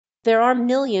There are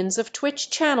millions of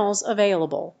Twitch channels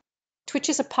available. Twitch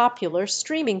is a popular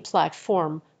streaming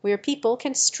platform where people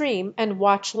can stream and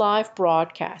watch live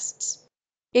broadcasts.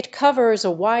 It covers a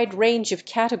wide range of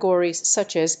categories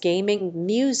such as gaming,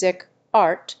 music,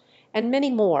 art, and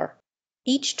many more.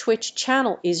 Each Twitch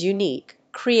channel is unique,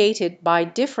 created by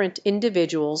different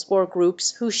individuals or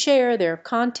groups who share their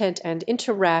content and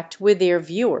interact with their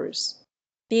viewers.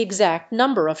 The exact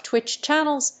number of Twitch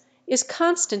channels is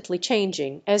constantly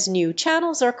changing as new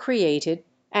channels are created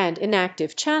and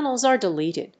inactive channels are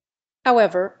deleted.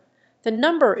 However, the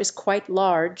number is quite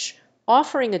large,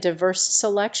 offering a diverse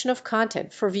selection of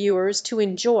content for viewers to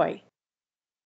enjoy.